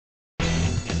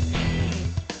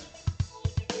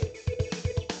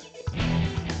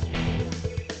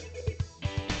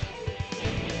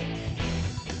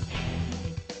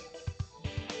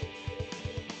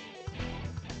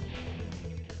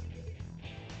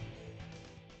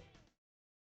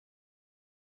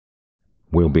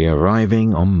"We'll be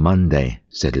arriving on Monday,"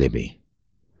 said Libby.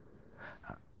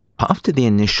 After the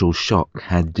initial shock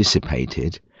had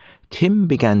dissipated, Tim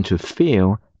began to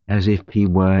feel as if he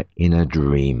were in a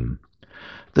dream.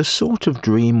 The sort of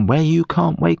dream where you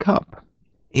can't wake up,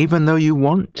 even though you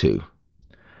want to.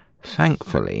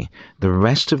 Thankfully, the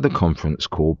rest of the conference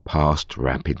call passed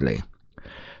rapidly.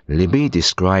 Libby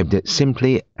described it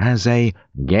simply as a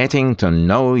getting to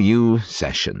know you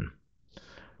session.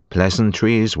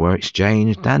 Pleasantries were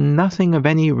exchanged and nothing of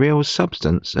any real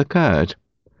substance occurred.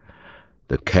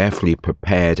 The carefully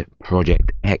prepared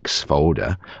Project X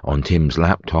folder on Tim's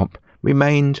laptop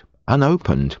remained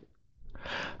unopened.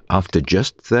 After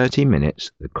just 30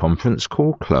 minutes, the conference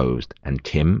call closed and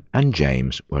Tim and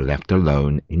James were left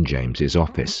alone in James's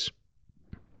office.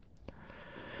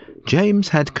 James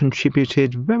had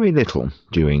contributed very little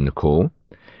during the call.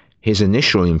 His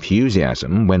initial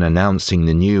enthusiasm when announcing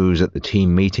the news at the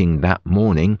team meeting that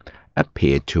morning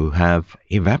appeared to have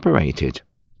evaporated.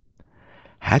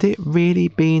 Had it really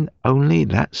been only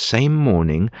that same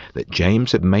morning that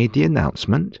James had made the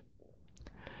announcement?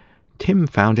 Tim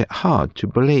found it hard to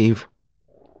believe.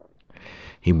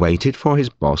 He waited for his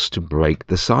boss to break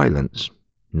the silence.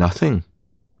 Nothing.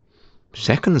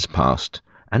 Seconds passed,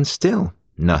 and still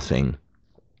nothing.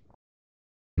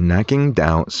 Nagging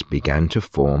doubts began to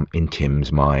form in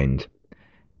Tim's mind.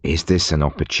 Is this an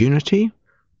opportunity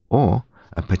or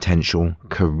a potential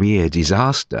career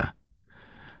disaster?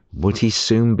 Would he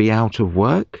soon be out of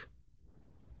work?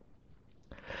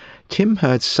 Tim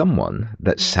heard someone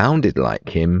that sounded like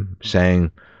him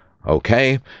saying,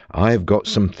 "Okay, I've got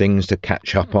some things to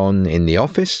catch up on in the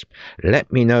office.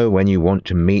 Let me know when you want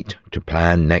to meet to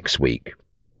plan next week."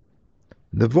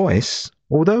 The voice,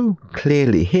 although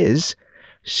clearly his,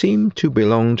 seemed to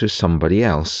belong to somebody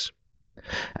else.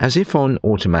 As if on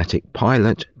automatic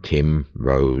pilot, Tim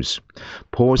rose,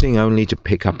 pausing only to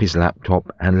pick up his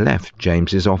laptop and left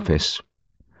James's office.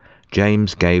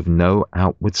 James gave no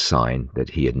outward sign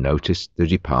that he had noticed the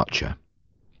departure.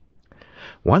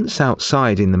 Once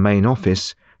outside in the main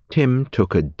office, Tim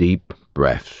took a deep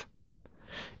breath.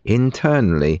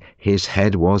 Internally, his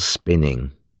head was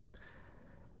spinning.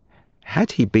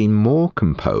 Had he been more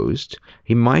composed,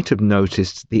 he might have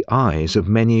noticed the eyes of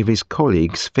many of his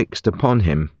colleagues fixed upon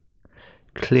him.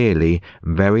 Clearly,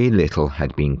 very little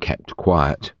had been kept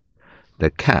quiet. The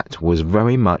cat was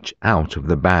very much out of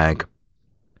the bag.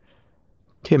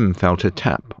 Tim felt a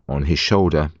tap on his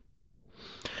shoulder.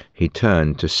 He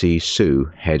turned to see Sue,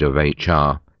 head of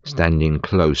HR, standing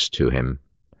close to him.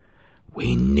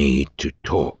 "We need to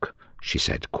talk," she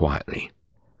said quietly.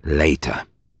 "Later."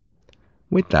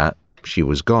 With that, she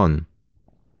was gone.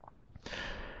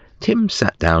 Tim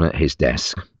sat down at his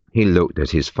desk. He looked at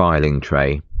his filing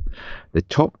tray. The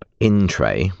top in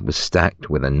tray was stacked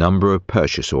with a number of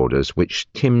purchase orders which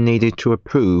Tim needed to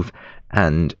approve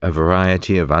and a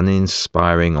variety of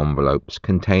uninspiring envelopes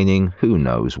containing who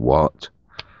knows what.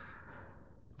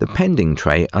 The pending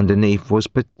tray underneath was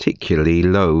particularly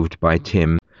loathed by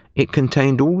Tim. It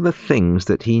contained all the things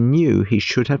that he knew he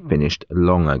should have finished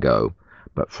long ago,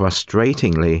 but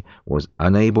frustratingly was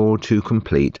unable to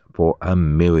complete for a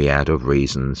myriad of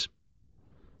reasons.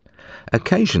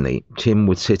 Occasionally, Tim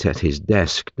would sit at his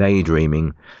desk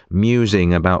daydreaming,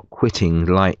 musing about quitting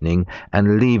Lightning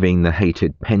and leaving the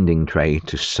hated pending tray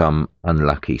to some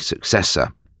unlucky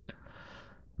successor.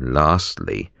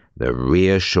 Lastly, the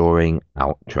reassuring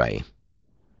out tray.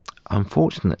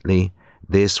 Unfortunately,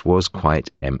 this was quite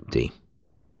empty.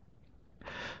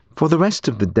 For the rest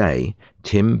of the day,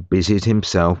 Tim busied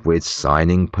himself with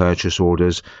signing purchase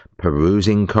orders,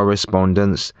 perusing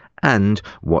correspondence, and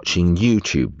watching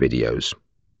YouTube videos,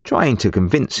 trying to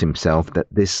convince himself that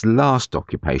this last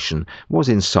occupation was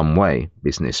in some way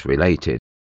business-related.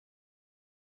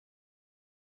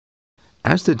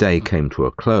 As the day came to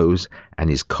a close and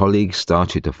his colleagues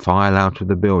started to file out of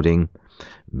the building,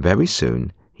 very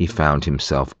soon he found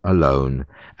himself alone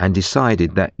and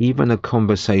decided that even a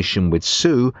conversation with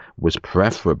Sue was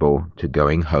preferable to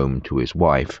going home to his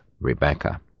wife,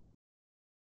 Rebecca.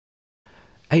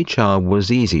 HR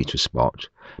was easy to spot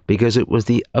because it was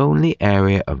the only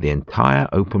area of the entire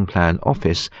Open Plan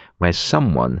office where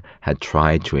someone had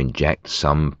tried to inject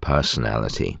some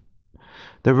personality.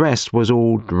 The rest was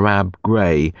all drab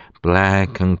grey,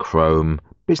 black and chrome,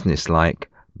 businesslike,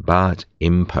 but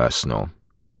impersonal.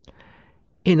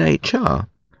 In HR,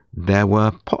 there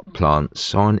were pot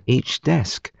plants on each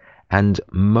desk and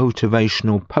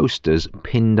motivational posters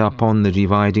pinned up on the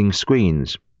dividing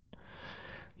screens.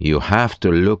 You have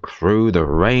to look through the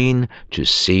rain to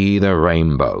see the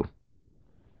rainbow.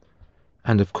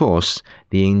 And of course,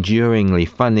 the enduringly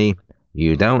funny,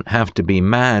 You don't have to be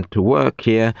mad to work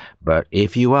here, but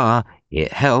if you are,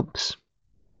 it helps."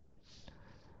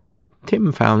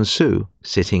 Tim found Sue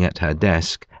sitting at her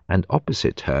desk, and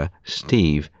opposite her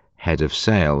Steve, head of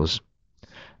sales.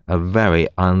 A very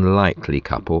unlikely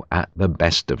couple at the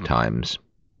best of times.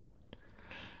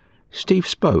 Steve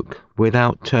spoke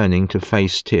without turning to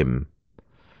face Tim.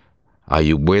 "Are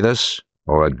you with us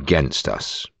or against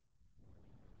us?"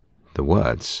 The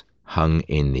words hung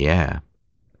in the air.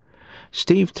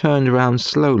 Steve turned around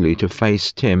slowly to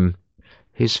face Tim.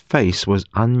 His face was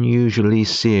unusually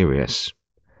serious.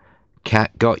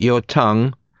 "Cat got your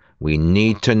tongue? We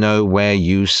need to know where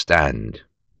you stand."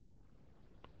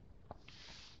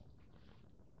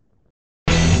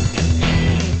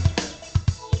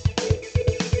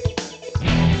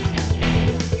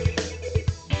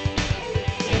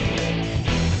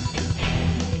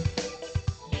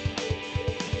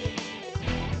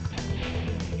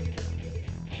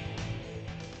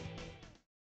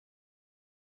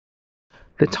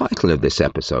 The title of this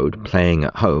episode, Playing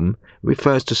at Home,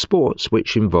 refers to sports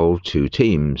which involve two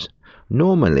teams.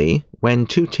 Normally, when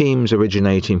two teams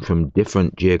originating from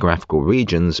different geographical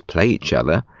regions play each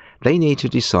other, they need to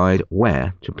decide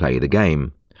where to play the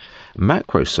game.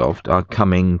 Microsoft are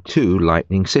coming to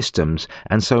Lightning Systems,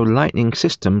 and so Lightning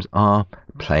Systems are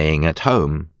playing at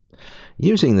home.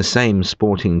 Using the same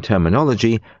sporting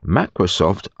terminology,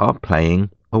 Microsoft are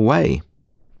playing away.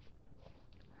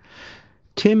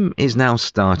 Tim is now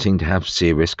starting to have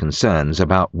serious concerns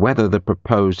about whether the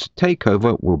proposed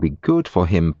takeover will be good for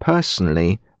him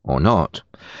personally or not.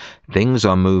 Things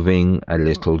are moving a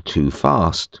little too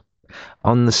fast.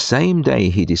 On the same day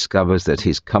he discovers that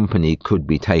his company could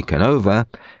be taken over,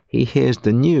 he hears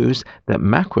the news that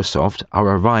Microsoft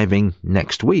are arriving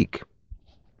next week.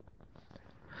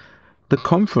 The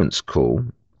conference call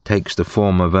takes the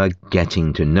form of a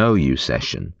getting-to-know-you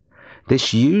session.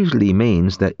 This usually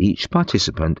means that each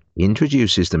participant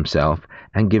introduces themselves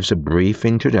and gives a brief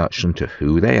introduction to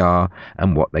who they are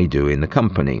and what they do in the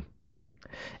company.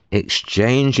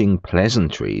 Exchanging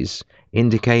pleasantries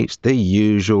indicates the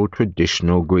usual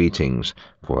traditional greetings.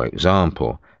 For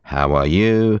example, "How are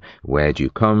you?" "Where do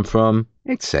you come from?"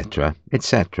 etc.,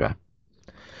 etc.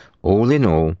 All in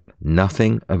all,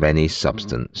 nothing of any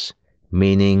substance,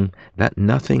 meaning that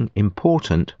nothing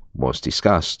important was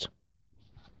discussed.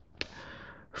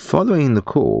 Following the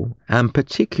call, and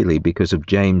particularly because of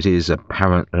James's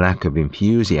apparent lack of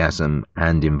enthusiasm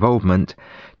and involvement,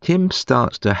 Tim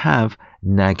starts to have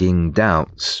nagging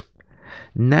doubts.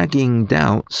 Nagging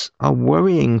doubts are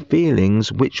worrying feelings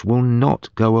which will not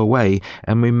go away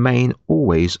and remain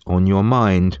always on your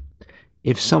mind.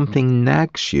 If something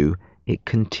nags you, it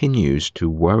continues to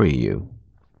worry you.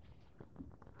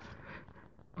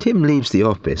 Tim leaves the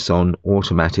office on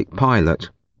automatic pilot.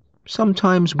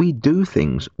 Sometimes we do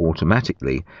things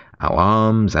automatically. Our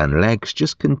arms and legs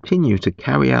just continue to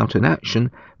carry out an action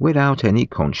without any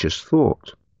conscious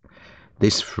thought.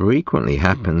 This frequently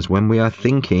happens when we are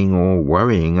thinking or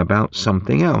worrying about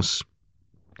something else.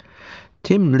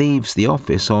 Tim leaves the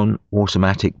office on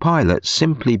automatic pilot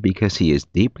simply because he is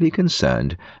deeply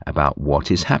concerned about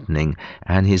what is happening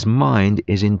and his mind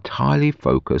is entirely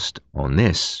focused on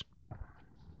this.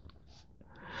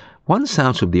 Once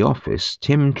out of the office,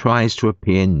 Tim tries to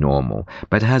appear normal,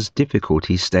 but has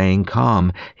difficulty staying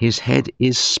calm. His head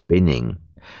is spinning.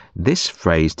 This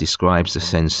phrase describes the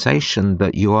sensation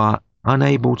that you are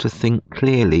unable to think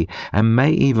clearly and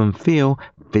may even feel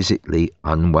physically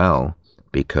unwell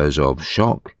because of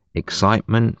shock,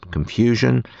 excitement,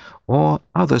 confusion, or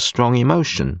other strong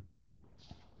emotion.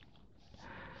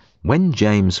 When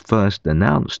James first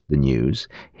announced the news,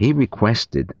 he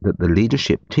requested that the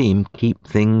leadership team keep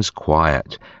things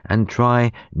quiet and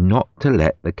try not to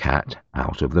let the cat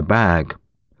out of the bag.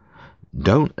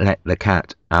 Don't let the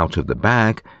cat out of the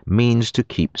bag means to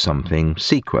keep something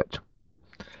secret.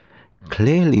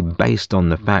 Clearly based on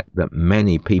the fact that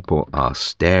many people are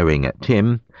staring at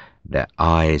Tim, their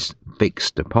eyes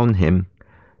fixed upon him,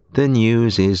 the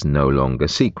news is no longer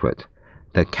secret.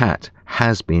 The cat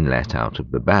has been let out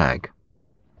of the bag.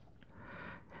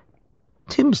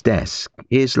 Tim's desk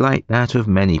is like that of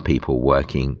many people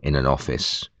working in an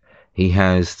office. He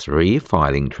has 3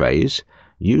 filing trays,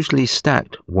 usually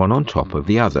stacked one on top of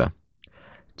the other.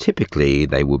 Typically,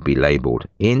 they would be labeled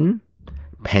in,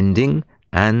 pending,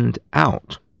 and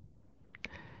out.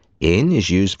 In is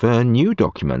used for new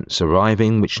documents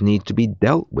arriving which need to be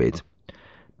dealt with.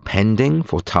 Pending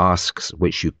for tasks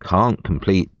which you can't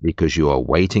complete because you are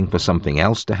waiting for something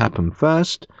else to happen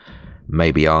first,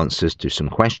 maybe answers to some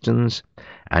questions,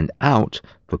 and out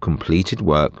for completed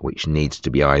work which needs to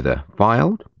be either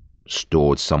filed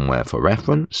stored somewhere for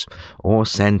reference, or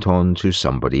sent on to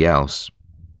somebody else.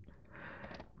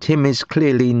 Tim is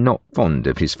clearly not fond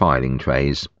of his filing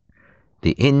trays.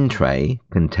 The in tray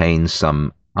contains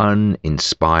some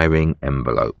uninspiring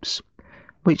envelopes,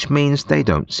 which means they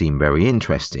don't seem very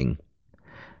interesting.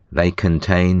 They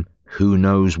contain who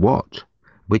knows what,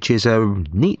 which is a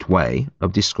neat way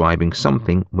of describing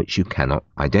something which you cannot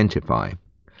identify.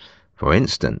 For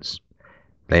instance,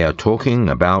 they are talking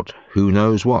about who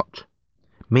knows what,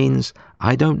 means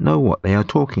I don't know what they are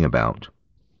talking about.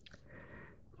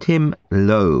 Tim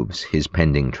loathes his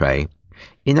pending tray.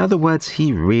 In other words,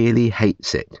 he really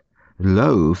hates it.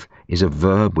 Loathe is a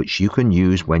verb which you can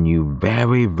use when you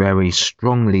very, very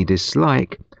strongly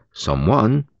dislike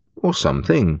someone or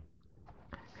something.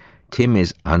 Tim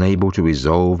is unable to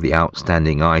resolve the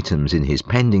outstanding items in his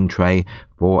pending tray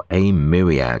for a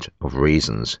myriad of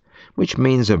reasons, which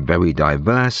means a very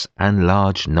diverse and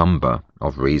large number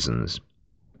of reasons.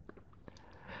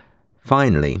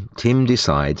 Finally, Tim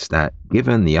decides that,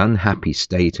 given the unhappy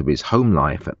state of his home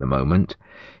life at the moment,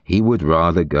 he would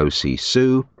rather go see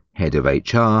Sue, head of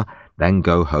HR, than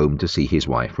go home to see his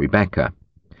wife Rebecca.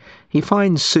 He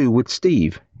finds Sue with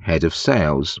Steve, head of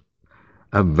sales,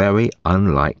 a very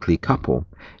unlikely couple,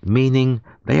 meaning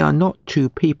they are not two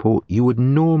people you would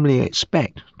normally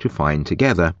expect to find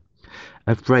together,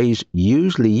 a phrase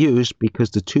usually used because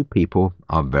the two people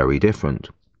are very different.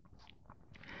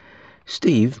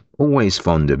 Steve, always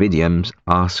fond of idioms,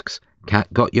 asks,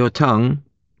 "Cat got your tongue?"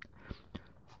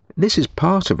 This is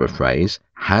part of a phrase,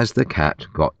 "Has the cat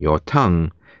got your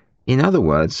tongue?" In other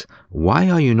words, why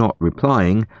are you not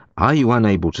replying, "Are you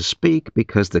unable to speak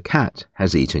because the cat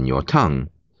has eaten your tongue?"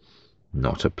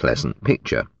 Not a pleasant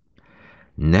picture.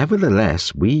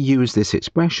 Nevertheless, we use this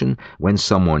expression when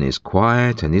someone is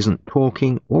quiet and isn't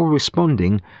talking or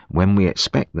responding when we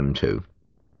expect them to.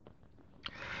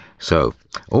 So,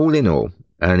 all in all,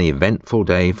 an eventful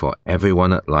day for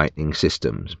everyone at Lightning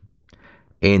Systems.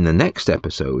 In the next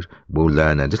episode, we'll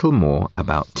learn a little more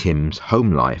about Tim's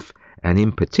home life, and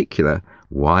in particular,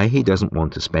 why he doesn't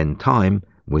want to spend time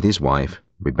with his wife,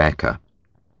 Rebecca.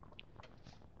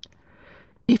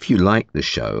 If you like the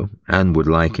show and would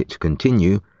like it to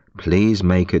continue, please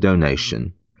make a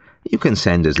donation. You can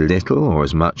send as little or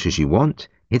as much as you want.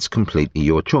 It's completely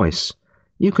your choice.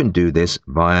 You can do this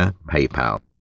via PayPal.